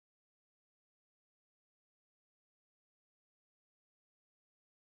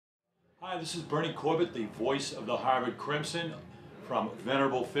Hi, this is Bernie Corbett, the voice of the Harvard Crimson from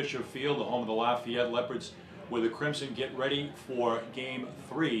venerable Fisher Field, the home of the Lafayette Leopards, where the Crimson get ready for Game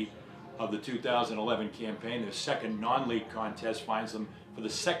 3 of the 2011 campaign. Their second non-league contest finds them for the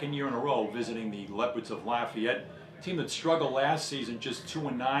second year in a row visiting the Leopards of Lafayette, a team that struggled last season, just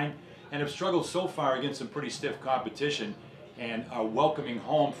 2-9, and have struggled so far against some pretty stiff competition and are welcoming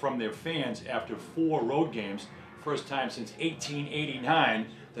home from their fans after 4 road games. First time since 1889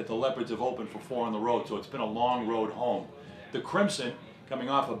 that the Leopards have opened for 4 on the road, so it's been a long road home. The Crimson, coming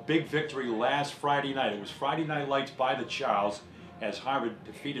off a big victory last Friday night. It was Friday Night Lights by the Charles as Harvard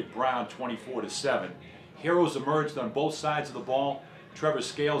defeated Brown 24-7. Heroes emerged on both sides of the ball. Trevor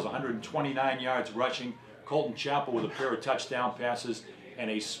Scales, 129 yards rushing. Colton Chappell with a pair of touchdown passes, and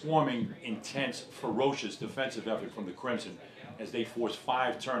a swarming, intense, ferocious defensive effort from the Crimson as they forced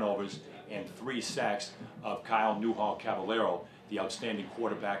 5 turnovers and 3 sacks of Kyle Newhall-Cavallero, the outstanding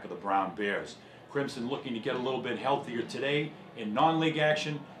quarterback of the Brown Bears. Crimson looking to get a little bit healthier today in non-league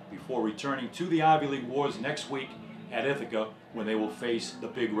action before returning to the Ivy League Wars next week at Ithaca when they will face the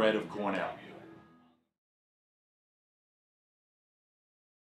Big Red of Cornell.